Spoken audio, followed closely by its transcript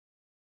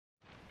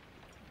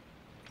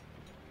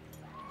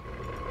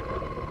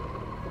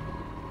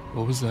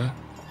What was that?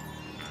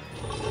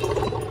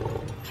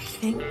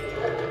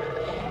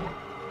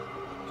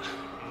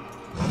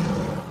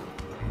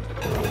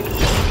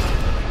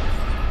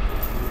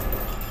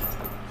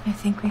 I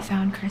think we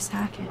found Chris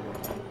Hackett.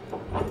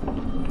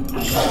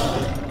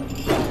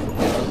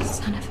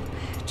 Son of a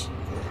bitch.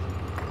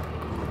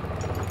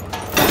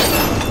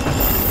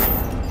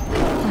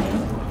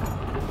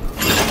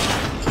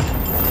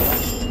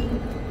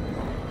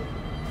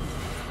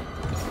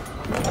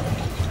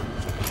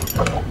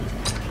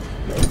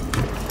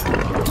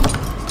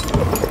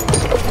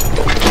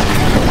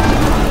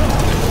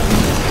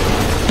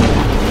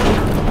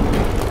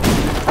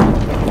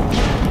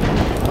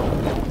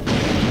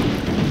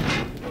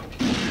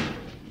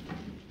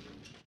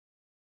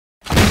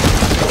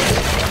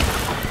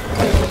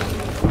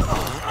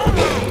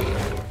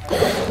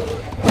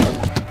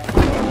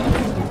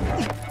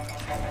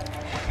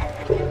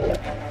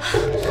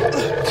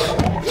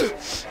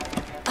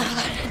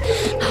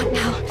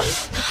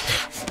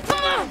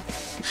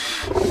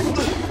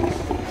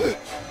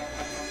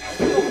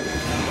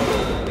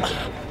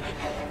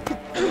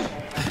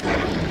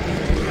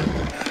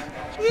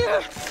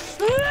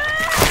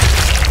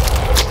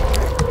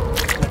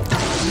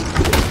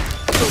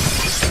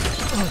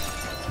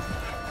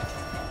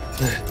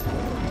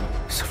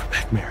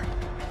 Silverback-mare.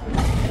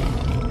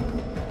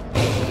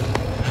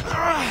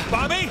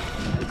 Bobby!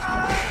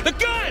 The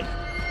gun!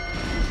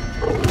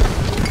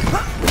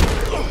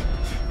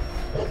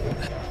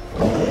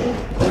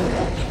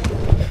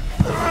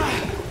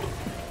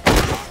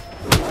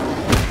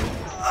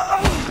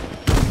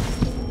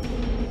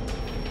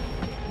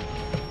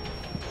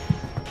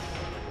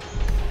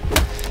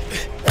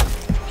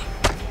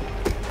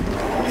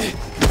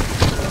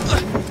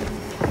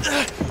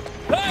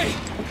 Hey!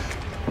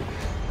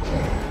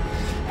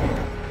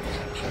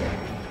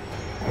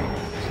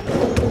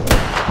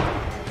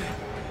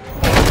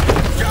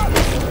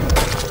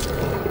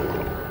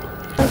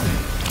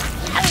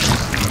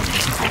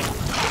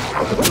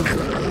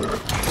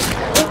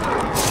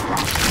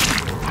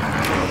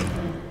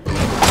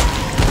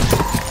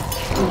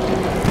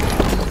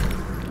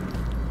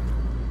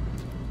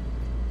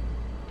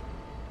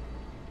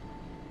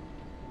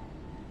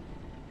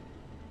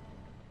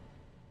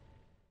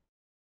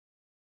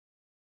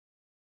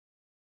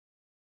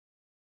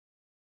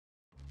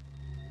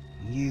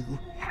 You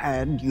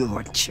had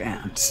your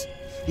chance.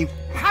 You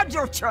had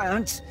your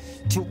chance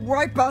to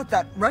wipe out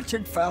that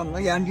wretched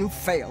family, and you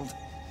failed.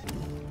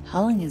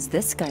 How long has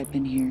this guy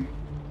been here?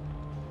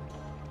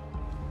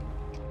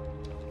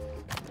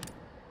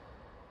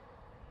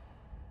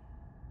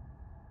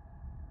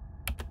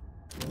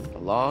 A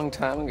long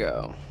time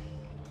ago.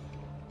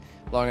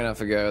 Long enough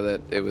ago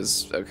that it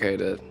was okay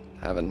to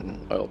have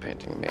an oil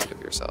painting made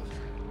of yourself.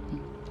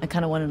 I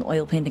kind of want an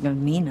oil painting of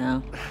me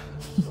now.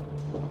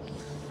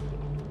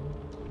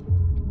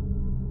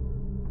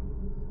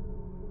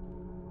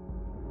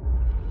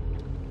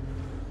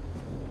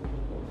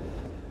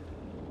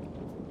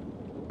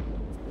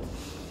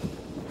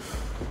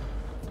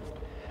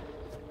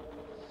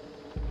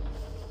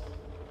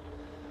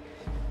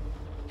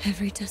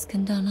 Every dusk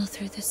and dawn all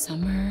through the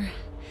summer.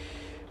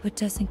 What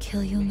doesn't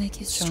kill you will make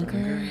you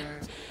stronger.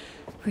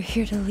 We're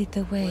here to lead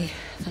the way.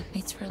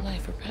 Mates for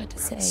life, we're proud to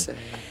say.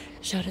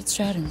 Shout at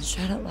Stratton,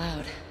 shout out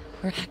loud.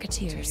 We're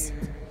Hacketeers.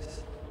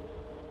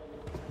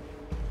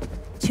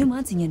 2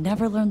 months and you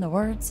never learn the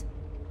words?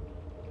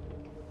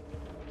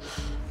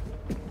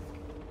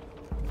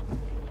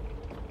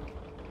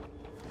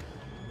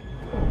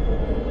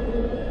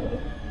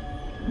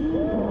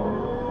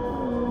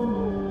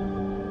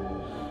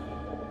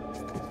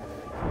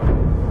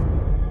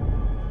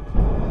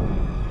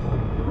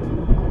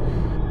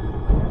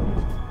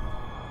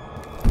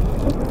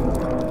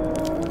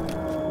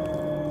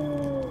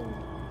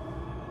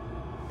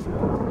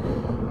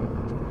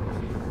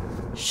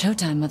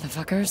 Showtime,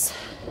 motherfuckers.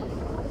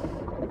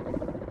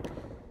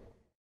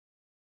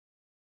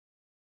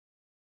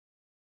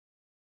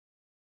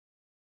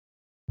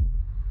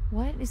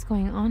 What is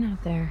going on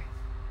out there?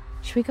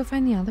 Should we go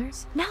find the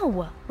others?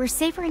 No! We're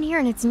safer in here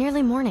and it's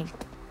nearly morning.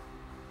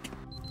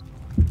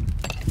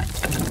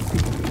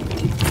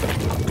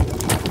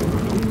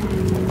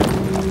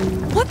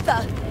 What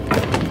the?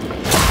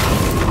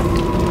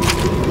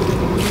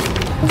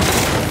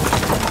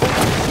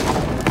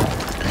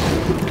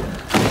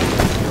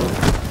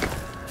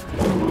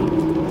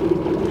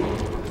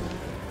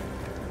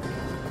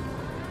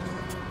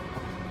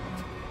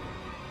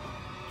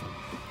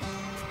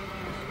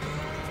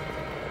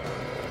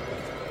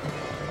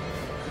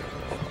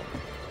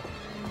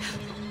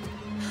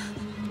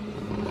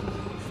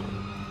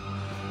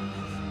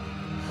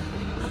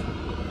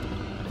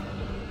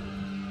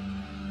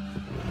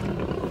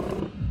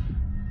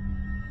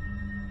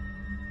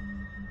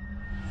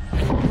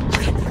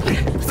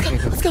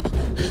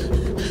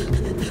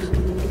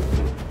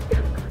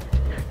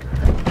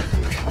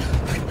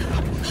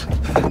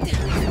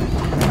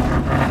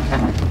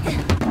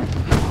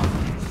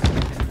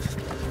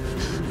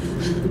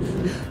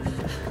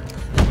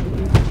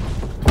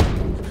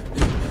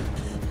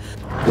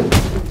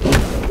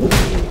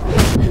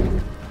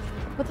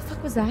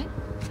 was that?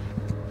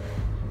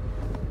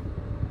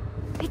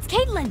 It's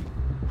Caitlin!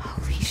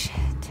 Holy shit.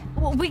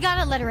 Well, we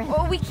gotta let her in.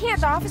 Oh, we can't.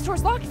 The office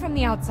door's locked from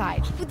the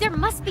outside. There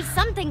must be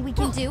something we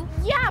can do.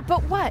 Yeah,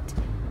 but what?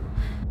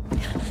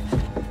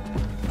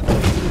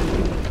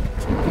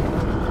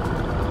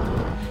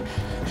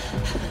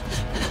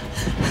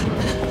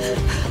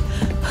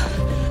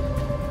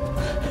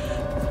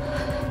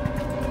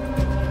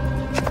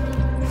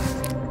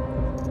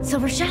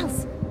 Silver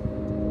shells.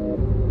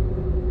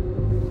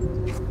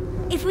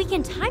 If we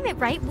can time it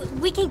right,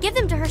 we can give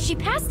them to her if she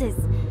passes.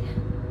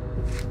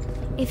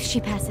 If she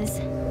passes.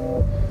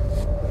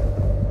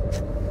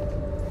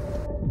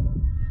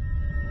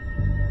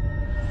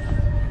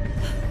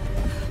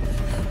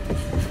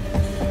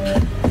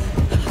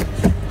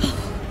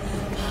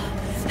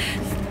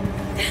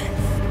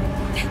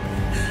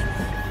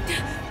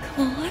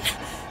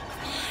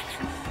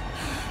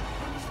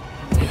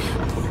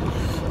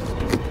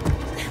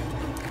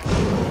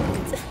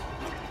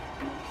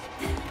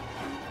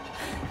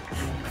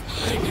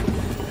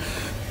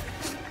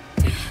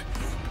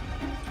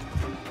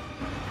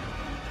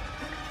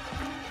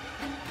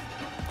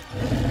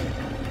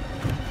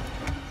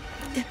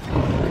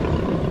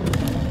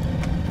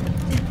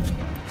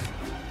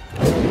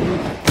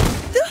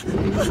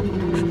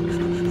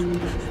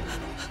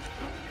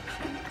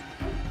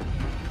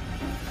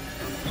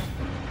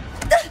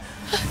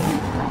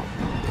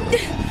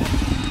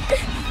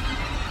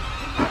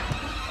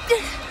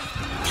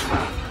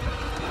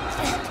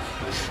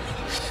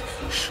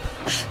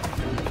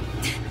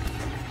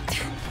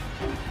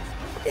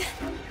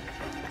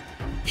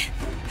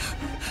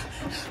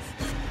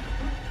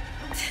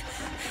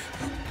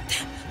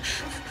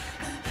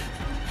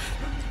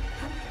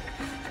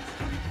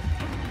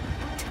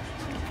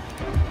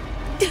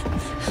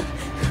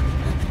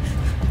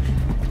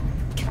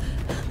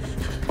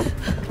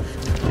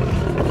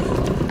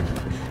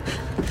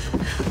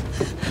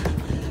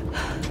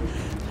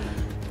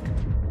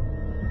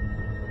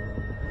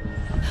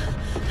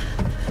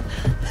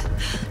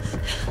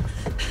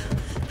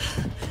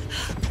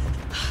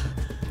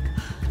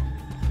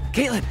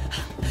 Caitlin!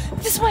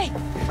 This way!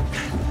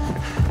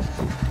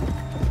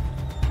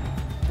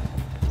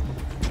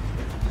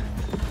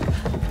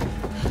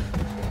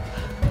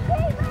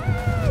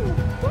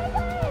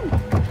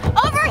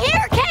 Over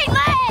here,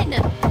 Caitlin!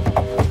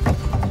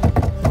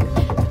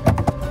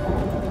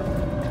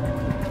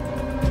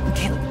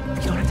 Caitlin,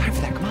 you don't have time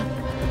for that. Come on.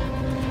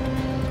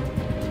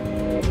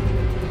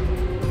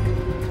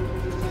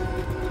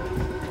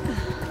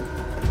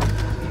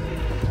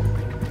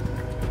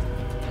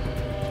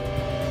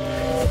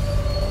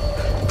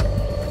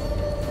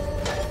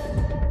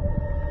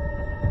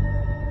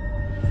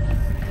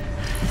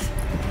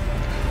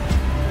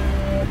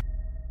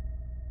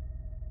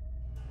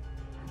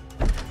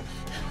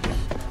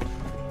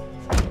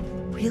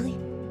 Really?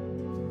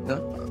 No?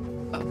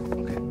 Oh,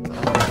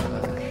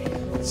 okay.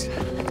 Let's see.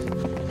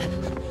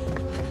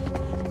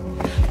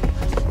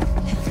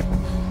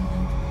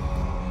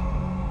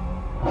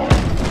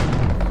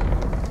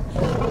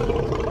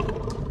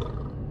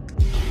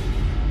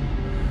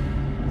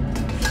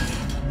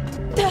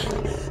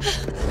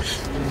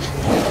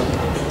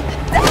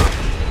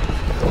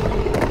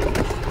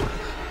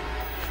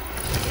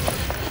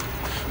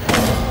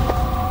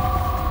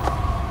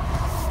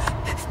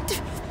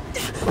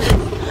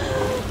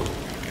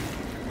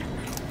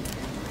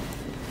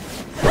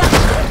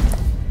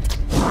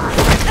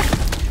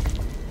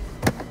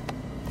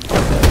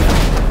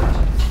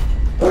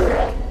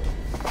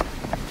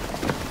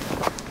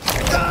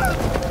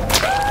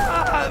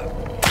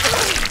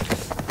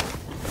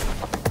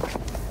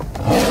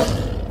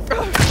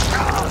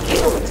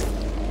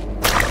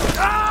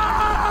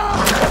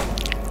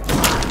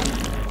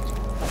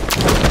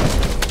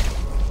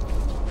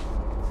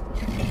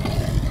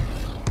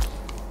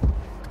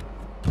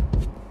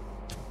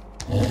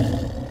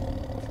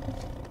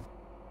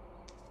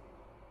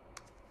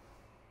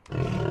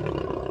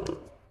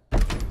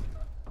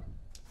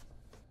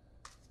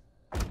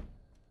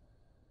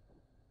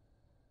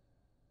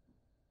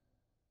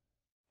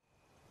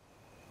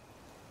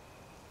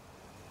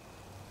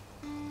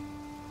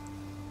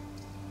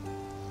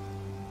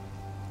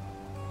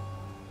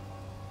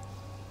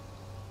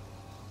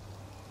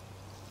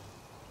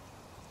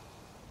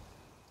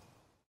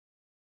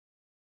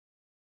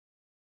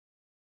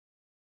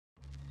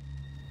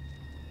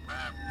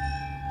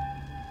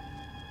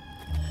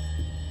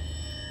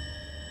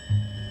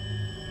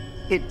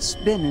 It's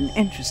been an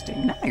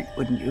interesting night,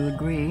 wouldn't you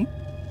agree?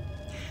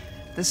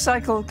 The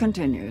cycle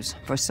continues,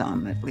 for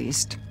some at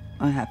least.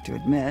 I have to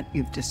admit,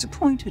 you've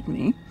disappointed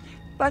me,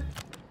 but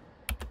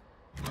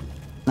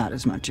not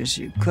as much as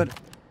you could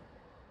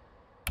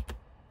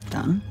have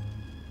done.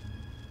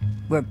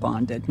 We're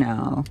bonded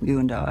now, you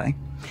and I.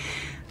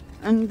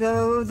 And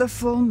though the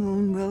full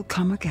moon will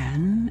come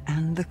again,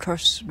 and the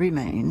curse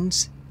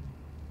remains,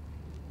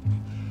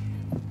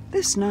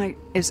 this night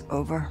is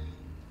over.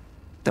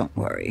 Don't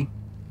worry.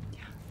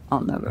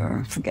 I'll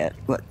never forget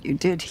what you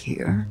did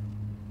here.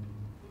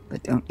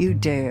 But don't you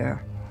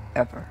dare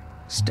ever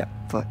step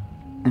foot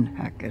in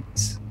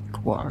Hackett's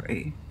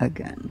Quarry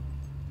again.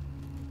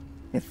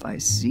 If I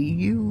see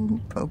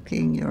you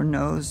poking your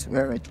nose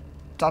where it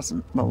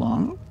doesn't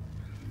belong,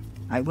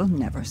 I will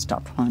never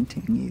stop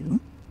haunting you.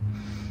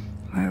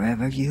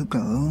 Wherever you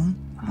go,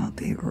 I'll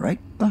be right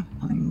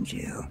behind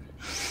you.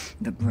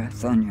 The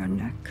breath on your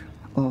neck,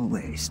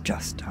 always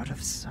just out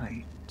of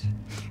sight.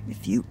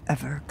 If you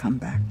ever come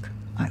back,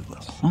 I will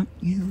haunt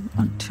you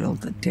until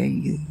the day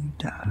you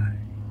die.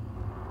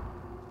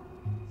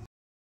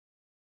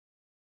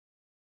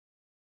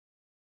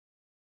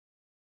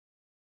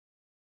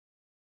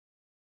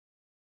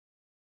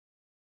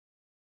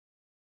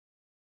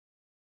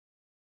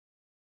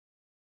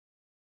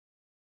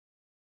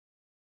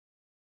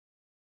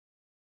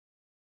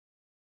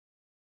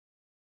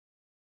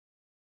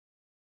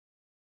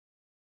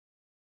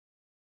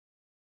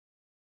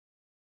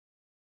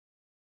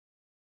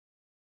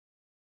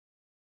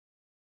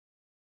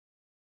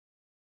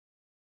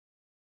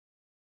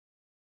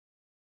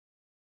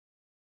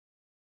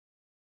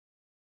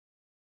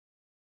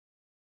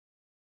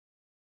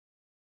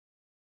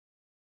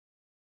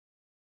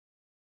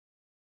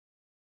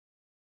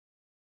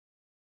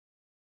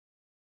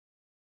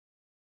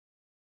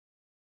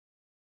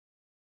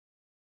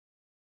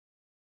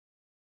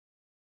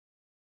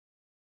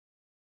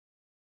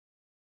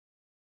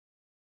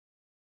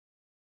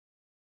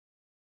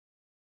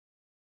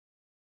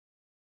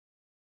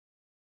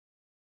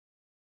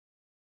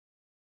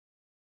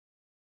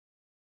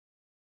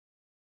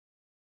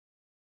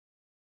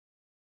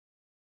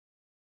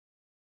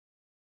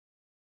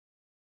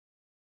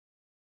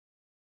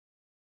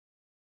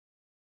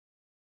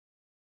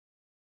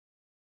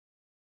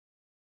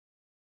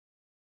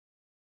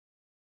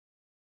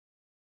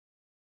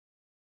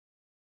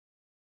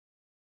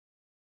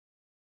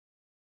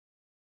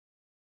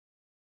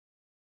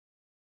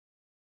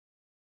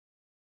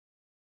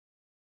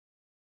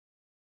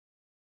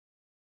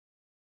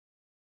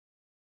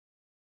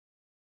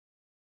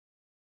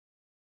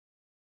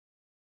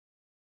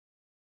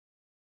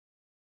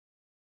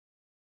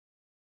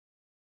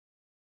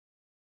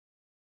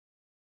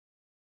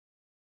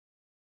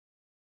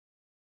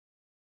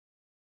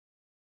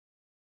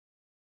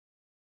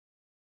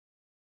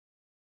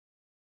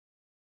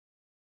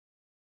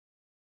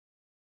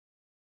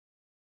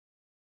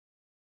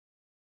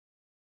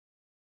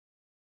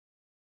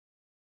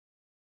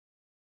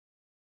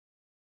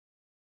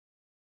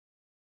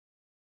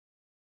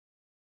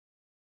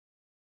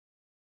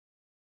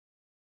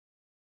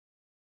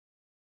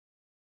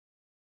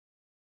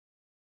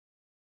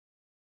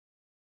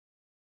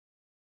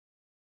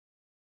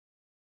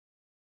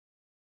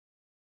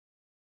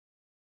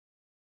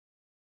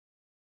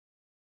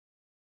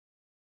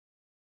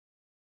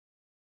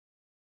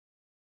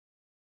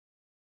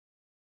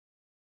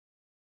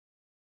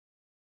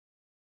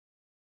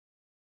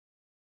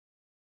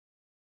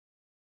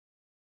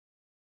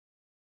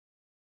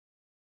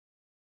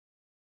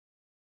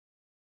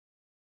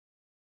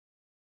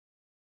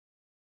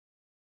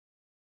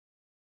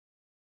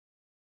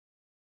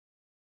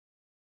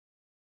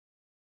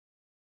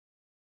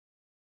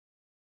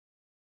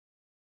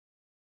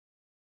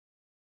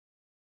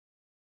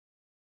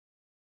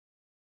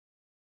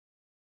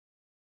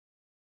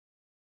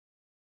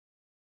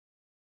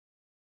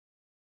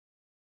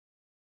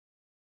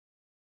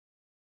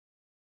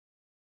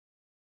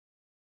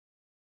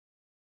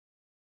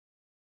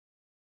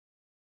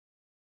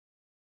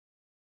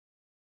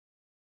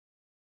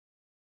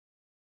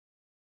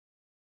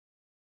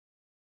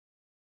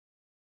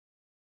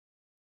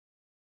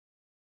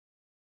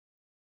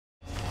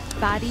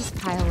 Bodies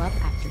pile up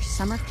after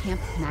summer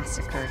camp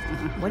massacre.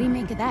 What do you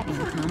make of that,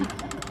 Anton?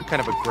 Kind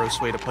of a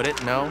gross way to put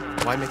it, no?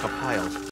 Why make a pile?